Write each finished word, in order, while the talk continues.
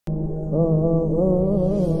يا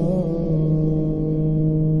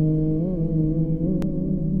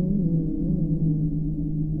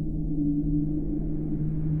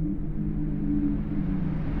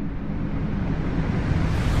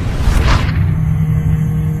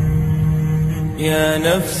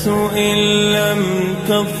نفس إن لم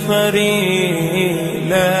تظفري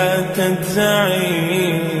لا تجزعي.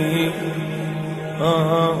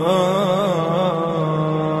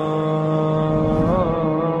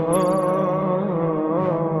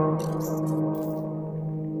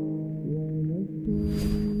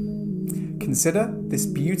 Consider this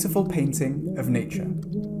beautiful painting of nature.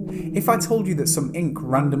 If I told you that some ink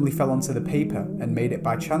randomly fell onto the paper and made it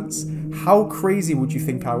by chance, how crazy would you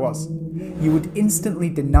think I was? You would instantly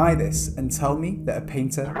deny this and tell me that a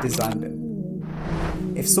painter designed it.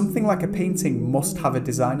 If something like a painting must have a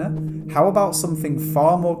designer, how about something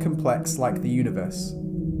far more complex like the universe?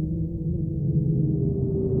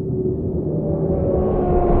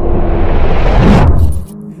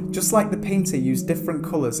 Just like the painter used different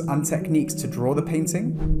colours and techniques to draw the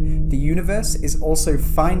painting, the universe is also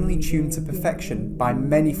finely tuned to perfection by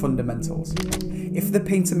many fundamentals. If the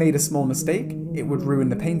painter made a small mistake, it would ruin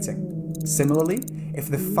the painting. Similarly,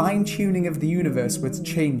 if the fine-tuning of the universe were to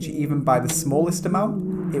change even by the smallest amount,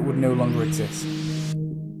 it would no longer exist.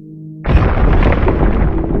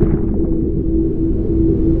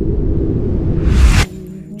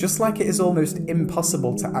 Just like it is almost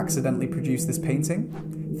impossible to accidentally produce this painting,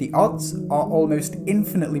 the odds are almost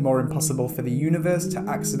infinitely more impossible for the universe to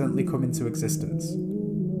accidentally come into existence.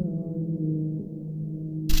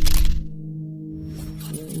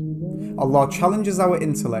 Allah challenges our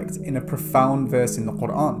intellect in a profound verse in the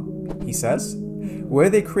Quran. He says, "Were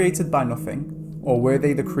they created by nothing, or were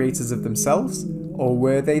they the creators of themselves, or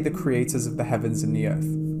were they the creators of the heavens and the earth?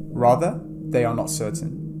 Rather, they are not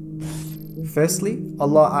certain." Firstly,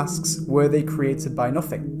 Allah asks, were they created by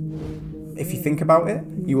nothing? If you think about it,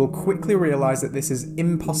 you will quickly realize that this is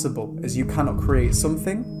impossible, as you cannot create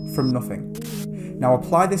something from nothing. Now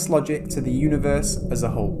apply this logic to the universe as a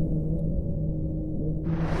whole.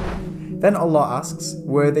 Then Allah asks,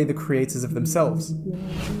 were they the creators of themselves?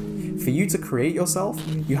 For you to create yourself,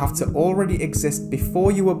 you have to already exist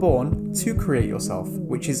before you were born to create yourself,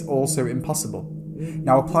 which is also impossible.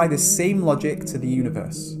 Now apply this same logic to the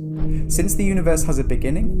universe. Since the universe has a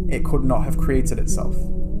beginning, it could not have created itself.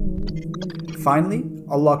 Finally,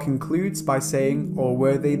 Allah concludes by saying, or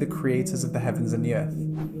were they the creators of the heavens and the earth?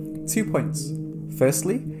 2 points.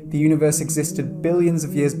 Firstly, the universe existed billions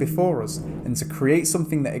of years before us, and to create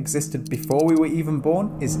something that existed before we were even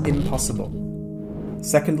born is impossible.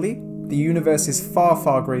 Secondly, the universe is far,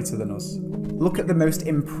 far greater than us. Look at the most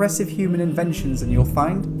impressive human inventions and you'll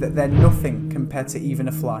find that they're nothing compared to even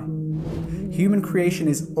a fly. Human creation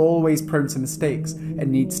is always prone to mistakes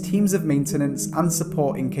and needs teams of maintenance and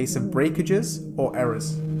support in case of breakages or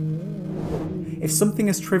errors. If something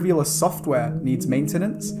as trivial as software needs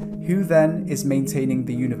maintenance, who then is maintaining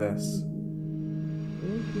the universe?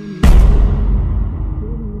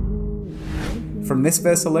 From this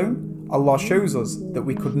verse alone, Allah shows us that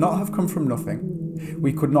we could not have come from nothing,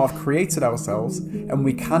 we could not have created ourselves, and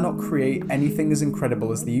we cannot create anything as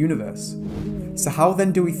incredible as the universe. So how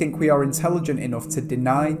then do we think we are intelligent enough to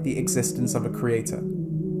deny the existence of a creator?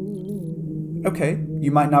 Okay,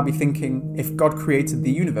 you might now be thinking, if God created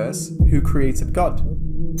the universe, who created God?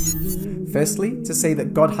 Firstly, to say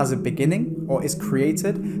that God has a beginning or is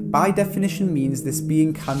created, by definition means this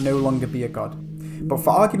being can no longer be a God. But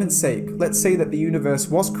for argument's sake, let's say that the universe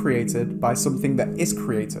was created by something that is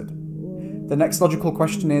created. The next logical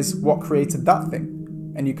question is, what created that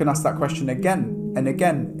thing? And you can ask that question again and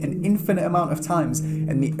again, an infinite amount of times,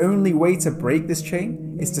 and the only way to break this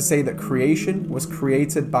chain is to say that creation was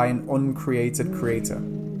created by an uncreated creator.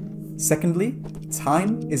 Secondly,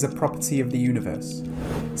 time is a property of the universe.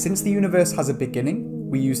 Since the universe has a beginning,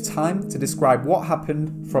 we use time to describe what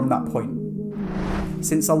happened from that point.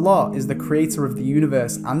 Since Allah is the creator of the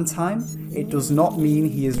universe and time, it does not mean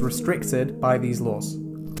He is restricted by these laws.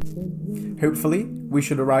 Hopefully, we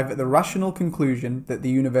should arrive at the rational conclusion that the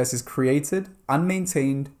universe is created and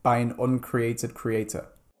maintained by an uncreated creator.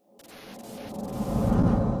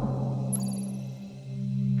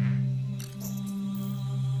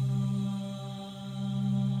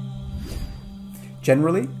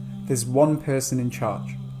 Generally, there's one person in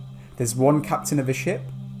charge. There's one captain of a ship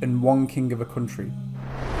and one king of a country.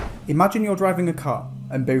 Imagine you're driving a car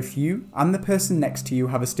and both you and the person next to you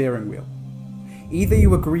have a steering wheel. Either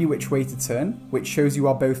you agree which way to turn, which shows you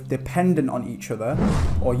are both dependent on each other,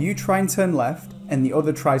 or you try and turn left and the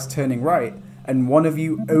other tries turning right and one of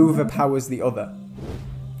you overpowers the other.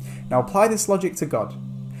 Now apply this logic to God.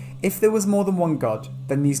 If there was more than one God,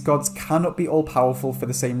 then these gods cannot be all-powerful for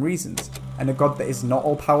the same reasons, and a god that is not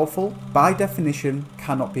all-powerful, by definition,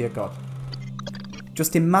 cannot be a god.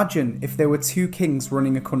 Just imagine if there were two kings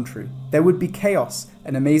running a country. There would be chaos,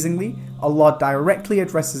 and amazingly, Allah directly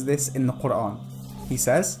addresses this in the Quran. He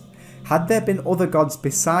says, "Had there been other gods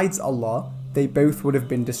besides Allah, they both would have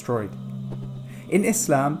been destroyed." In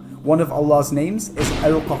Islam, one of Allah's names is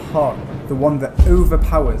Al-Qahhar, the one that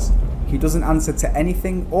overpowers. He doesn't answer to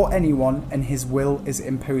anything or anyone, and his will is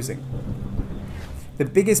imposing. The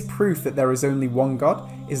biggest proof that there is only one God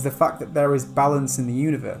is the fact that there is balance in the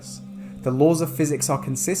universe. The laws of physics are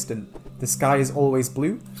consistent, the sky is always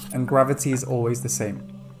blue, and gravity is always the same.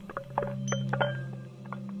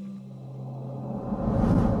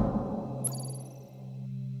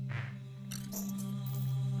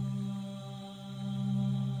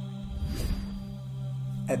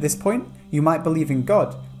 At this point, you might believe in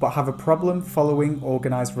God, but have a problem following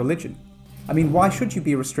organised religion. I mean, why should you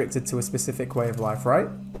be restricted to a specific way of life, right?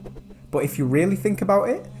 But if you really think about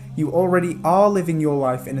it, you already are living your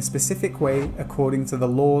life in a specific way according to the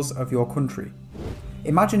laws of your country.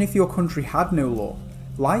 Imagine if your country had no law.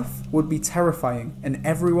 Life would be terrifying and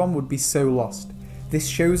everyone would be so lost. This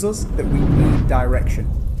shows us that we need direction.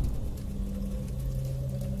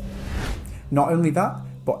 Not only that,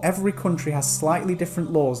 but every country has slightly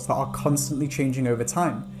different laws that are constantly changing over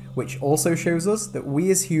time, which also shows us that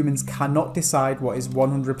we as humans cannot decide what is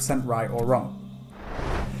 100% right or wrong.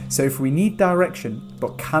 So if we need direction,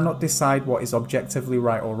 but cannot decide what is objectively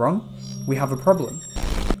right or wrong, we have a problem.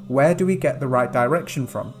 Where do we get the right direction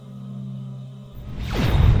from?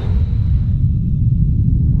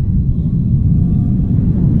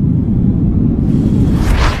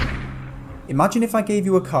 Imagine if I gave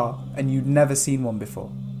you a car and you'd never seen one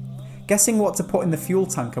before. Guessing what to put in the fuel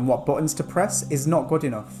tank and what buttons to press is not good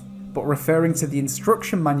enough, but referring to the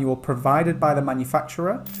instruction manual provided by the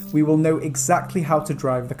manufacturer, we will know exactly how to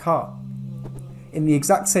drive the car. In the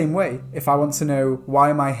exact same way, if I want to know why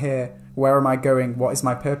am I here, where am I going, what is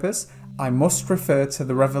my purpose, I must refer to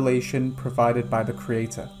the revelation provided by the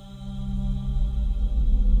Creator.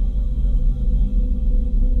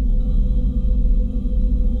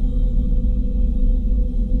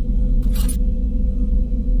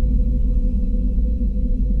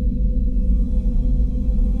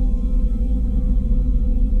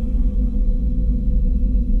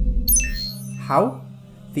 How?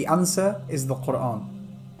 The answer is the Quran.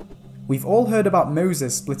 We've all heard about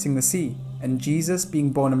Moses splitting the sea and Jesus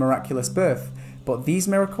being born a miraculous birth, but these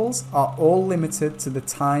miracles are all limited to the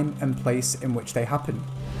time and place in which they happen.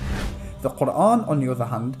 The Quran, on the other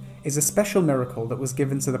hand, is a special miracle that was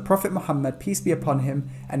given to the Prophet Muhammad, peace be upon him,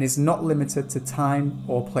 and is not limited to time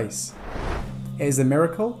or place. It is a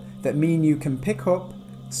miracle that me and you can pick up,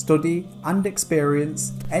 study, and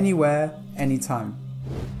experience anywhere, anytime.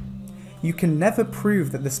 You can never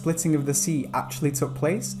prove that the splitting of the sea actually took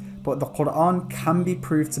place, but the Quran can be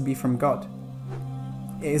proved to be from God.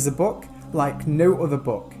 It is a book like no other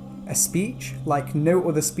book, a speech like no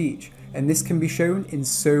other speech, and this can be shown in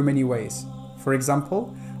so many ways. For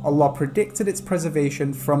example, Allah predicted its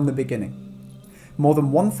preservation from the beginning. More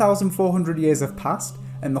than 1,400 years have passed,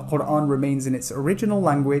 and the Quran remains in its original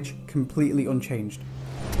language completely unchanged.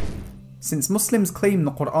 Since Muslims claim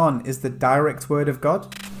the Quran is the direct word of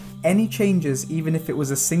God, any changes, even if it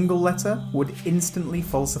was a single letter, would instantly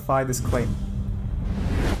falsify this claim.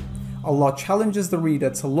 Allah challenges the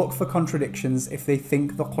reader to look for contradictions if they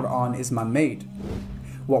think the Quran is man-made.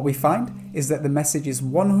 What we find is that the message is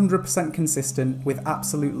 100% consistent with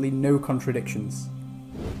absolutely no contradictions.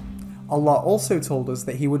 Allah also told us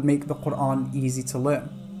that He would make the Quran easy to learn.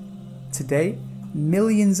 Today,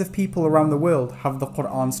 millions of people around the world have the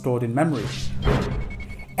Quran stored in memory.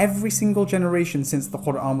 Every single generation since the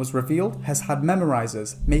Quran was revealed has had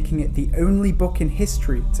memorizers, making it the only book in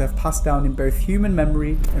history to have passed down in both human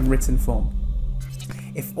memory and written form.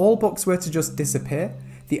 If all books were to just disappear,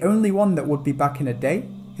 the only one that would be back in a day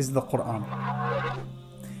is the Quran.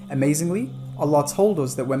 Amazingly, Allah told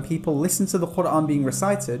us that when people listen to the Quran being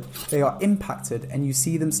recited, they are impacted and you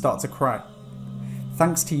see them start to cry.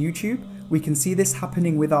 Thanks to YouTube, we can see this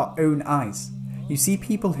happening with our own eyes. You see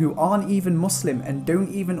people who aren't even Muslim and don't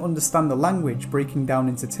even understand the language breaking down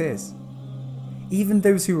into tears. Even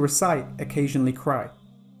those who recite occasionally cry.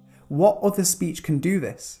 What other speech can do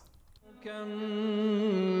this?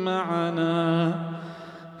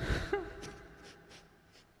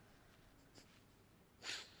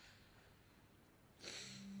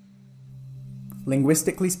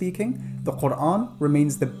 Linguistically speaking, the Quran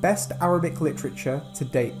remains the best Arabic literature to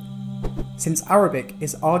date. Since Arabic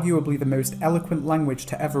is arguably the most eloquent language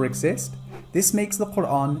to ever exist, This makes the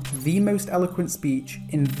Quran the most eloquent speech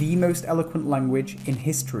in the most eloquent language in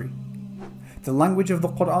history. The language of the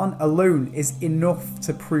Quran alone is enough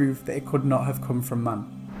to prove that it could not have come from man.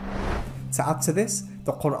 To add to this,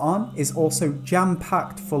 the Quran is also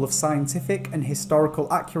jam-packed full of scientific and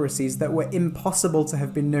historical accuracies that were impossible to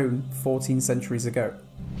have been known 14 centuries ago.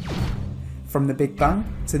 From the Big Bang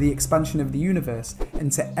to the expansion of the universe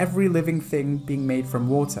and to every living thing being made from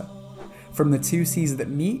water. From the two seas that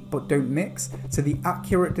meet but don't mix to the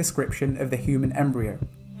accurate description of the human embryo.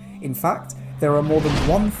 In fact, there are more than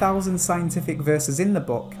 1,000 scientific verses in the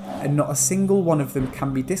book, and not a single one of them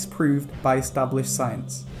can be disproved by established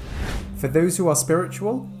science. For those who are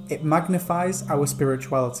spiritual, it magnifies our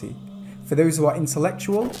spirituality. For those who are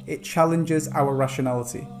intellectual, it challenges our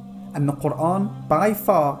rationality. And the Quran, by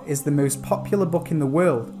far, is the most popular book in the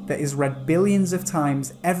world that is read billions of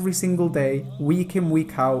times every single day, week in,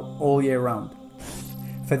 week out, all year round.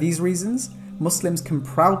 For these reasons, Muslims can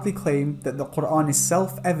proudly claim that the Quran is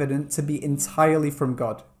self-evident to be entirely from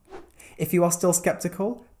God. If you are still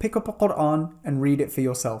skeptical, pick up a Quran and read it for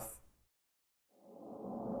yourself.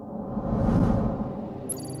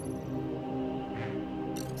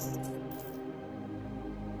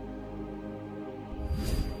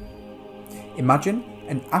 Imagine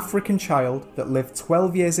an African child that lived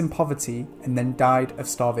 12 years in poverty and then died of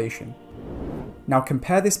starvation. Now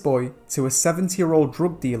compare this boy to a 70-year-old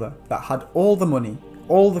drug dealer that had all the money,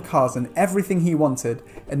 all the cars and everything he wanted,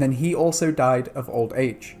 and then he also died of old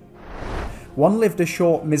age. One lived a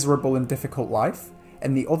short, miserable and difficult life,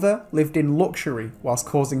 and the other lived in luxury whilst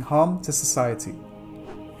causing harm to society.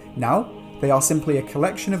 Now, they are simply a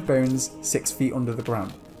collection of bones 6 feet under the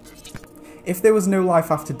ground. If there was no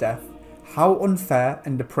life after death, how unfair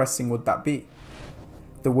and depressing would that be?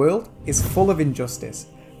 The world is full of injustice.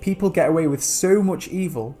 People get away with so much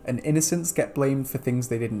evil, and innocents get blamed for things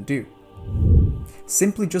they didn't do.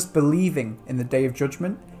 Simply just believing in the Day of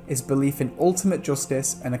Judgment is belief in ultimate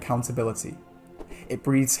justice and accountability. It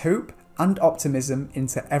breathes hope and optimism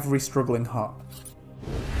into every struggling heart.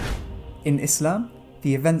 In Islam,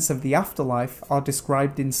 the events of the afterlife are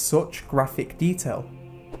described in such graphic detail.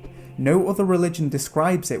 No other religion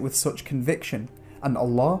describes it with such conviction, and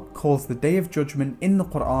Allah calls the Day of Judgment in the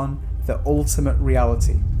Quran the ultimate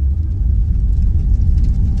reality.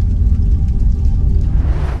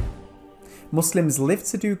 Muslims live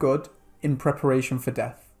to do good in preparation for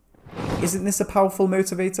death. Isn't this a powerful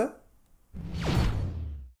motivator?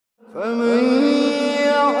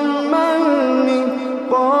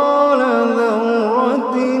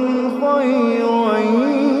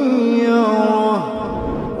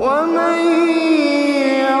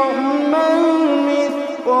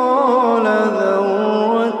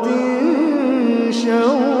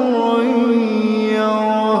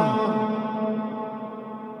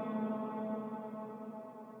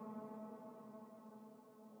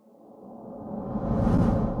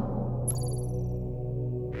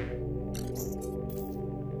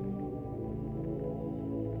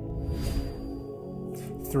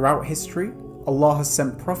 Throughout history, Allah has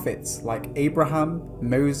sent prophets like Abraham,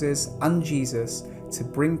 Moses, and Jesus to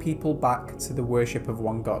bring people back to the worship of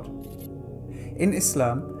one God. In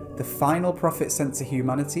Islam, the final prophet sent to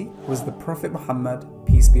humanity was the Prophet Muhammad,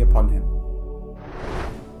 peace be upon him.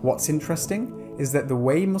 What's interesting is that the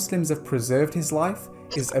way Muslims have preserved his life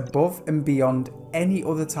is above and beyond any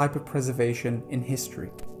other type of preservation in history.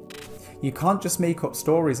 You can't just make up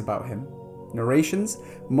stories about him. Narrations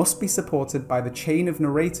must be supported by the chain of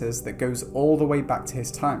narrators that goes all the way back to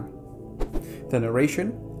his time. The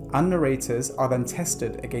narration and narrators are then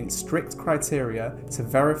tested against strict criteria to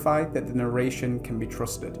verify that the narration can be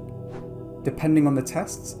trusted. Depending on the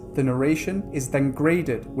tests, the narration is then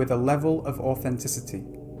graded with a level of authenticity.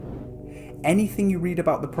 Anything you read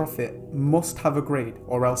about the Prophet must have a grade,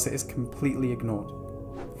 or else it is completely ignored.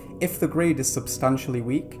 If the grade is substantially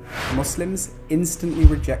weak, Muslims instantly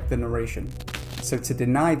reject the narration. So to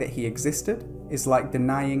deny that he existed is like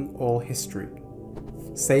denying all history.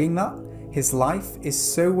 Saying that, his life is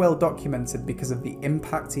so well documented because of the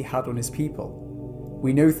impact he had on his people.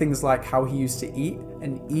 We know things like how he used to eat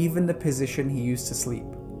and even the position he used to sleep.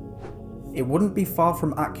 It wouldn't be far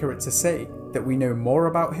from accurate to say that we know more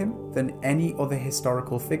about him than any other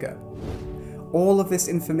historical figure. All of this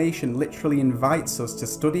information literally invites us to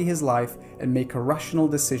study his life and make a rational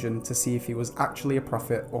decision to see if he was actually a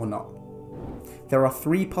prophet or not. There are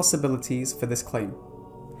 3 possibilities for this claim.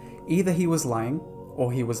 Either he was lying,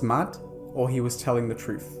 or he was mad, or he was telling the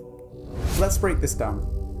truth. Let's break this down.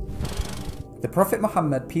 The Prophet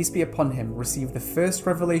Muhammad, peace be upon him, received the first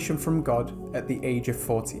revelation from God at the age of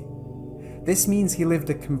 40. This means he lived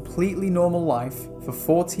a completely normal life for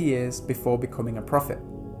 40 years before becoming a prophet.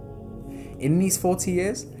 In these 40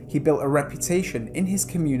 years, he built a reputation in his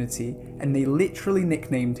community, and they literally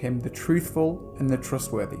nicknamed him the truthful and the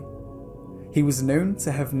trustworthy. He was known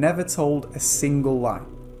to have never told a single lie.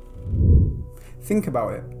 Think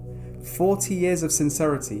about it. 40 years of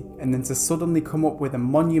sincerity, and then to suddenly come up with a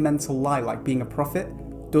monumental lie like being a prophet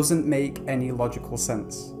doesn't make any logical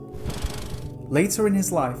sense. Later in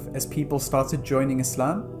his life, as people started joining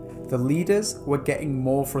Islam, the leaders were getting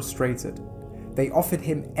more frustrated. They offered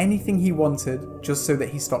him anything he wanted just so that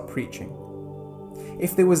he stopped preaching.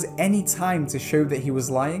 If there was any time to show that he was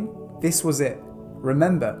lying, this was it.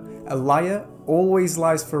 Remember, a liar always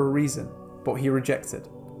lies for a reason, but he rejected.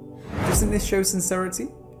 Doesn't this show sincerity?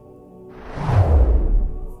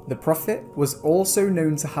 The Prophet was also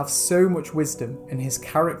known to have so much wisdom, and his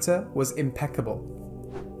character was impeccable.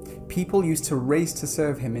 People used to race to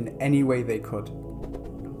serve him in any way they could.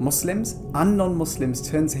 Muslims and non-Muslims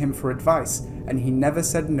turned to him for advice, and he never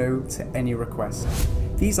said no to any request.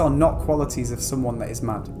 These are not qualities of someone that is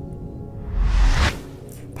mad.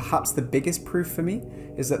 Perhaps the biggest proof for me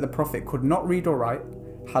is that the Prophet could not read or write,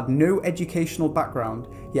 had no educational background,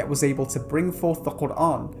 yet was able to bring forth the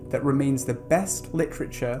Quran that remains the best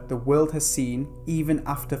literature the world has seen even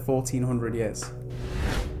after 1400 years.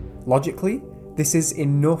 Logically, this is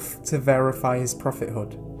enough to verify his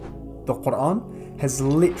prophethood. The Quran has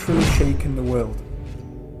literally shaken the world.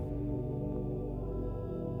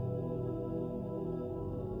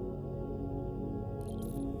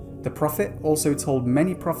 The Prophet also told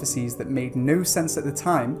many prophecies that made no sense at the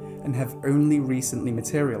time and have only recently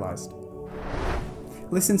materialized.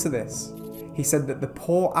 Listen to this. He said that the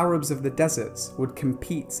poor Arabs of the deserts would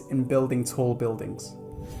compete in building tall buildings.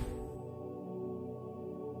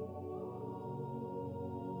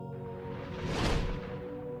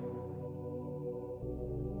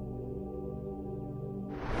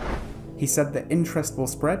 He said that interest will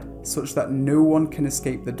spread such that no one can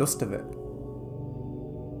escape the dust of it.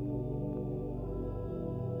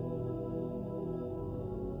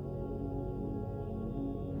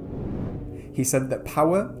 He said that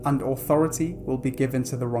power and authority will be given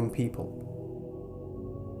to the wrong people.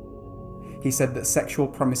 He said that sexual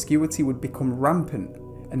promiscuity would become rampant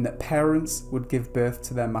and that parents would give birth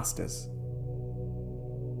to their masters.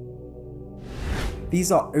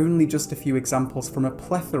 These are only just a few examples from a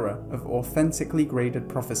plethora of authentically graded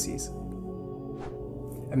prophecies.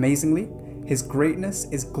 Amazingly, his greatness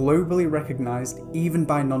is globally recognized even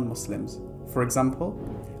by non-Muslims. For example,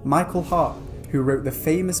 Michael Hart, who wrote the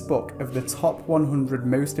famous book of the top 100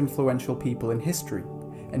 most influential people in history,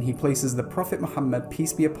 and he places the Prophet Muhammad,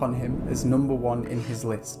 peace be upon him, as number 1 in his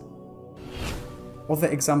list. Other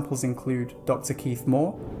examples include Dr. Keith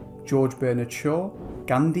Moore, George Bernard Shaw,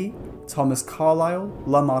 Gandhi, Thomas Carlyle,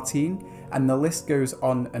 Lamartine, and the list goes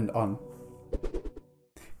on and on.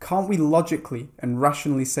 Can't we logically and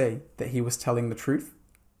rationally say that he was telling the truth?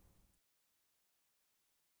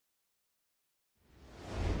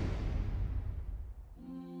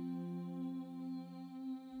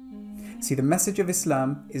 See, the message of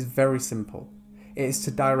Islam is very simple. It is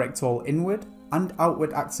to direct all inward and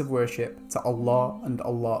outward acts of worship to Allah and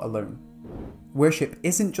Allah alone. Worship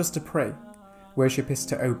isn't just to pray. Worship is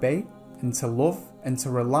to obey and to love and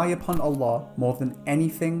to rely upon Allah more than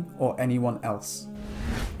anything or anyone else.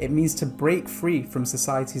 It means to break free from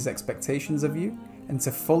society's expectations of you and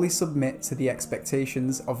to fully submit to the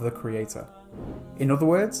expectations of the Creator. In other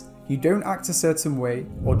words, you don't act a certain way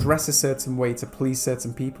or dress a certain way to please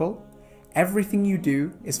certain people. Everything you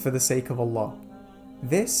do is for the sake of Allah.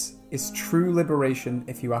 This is true liberation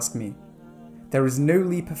if you ask me. There is no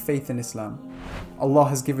leap of faith in Islam. Allah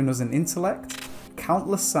has given us an intellect,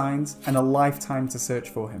 countless signs, and a lifetime to search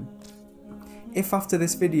for Him. If after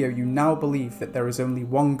this video you now believe that there is only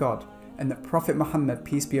one God and that Prophet Muhammad,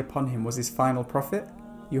 peace be upon him, was his final prophet,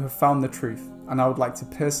 you have found the truth, and I would like to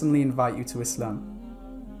personally invite you to Islam.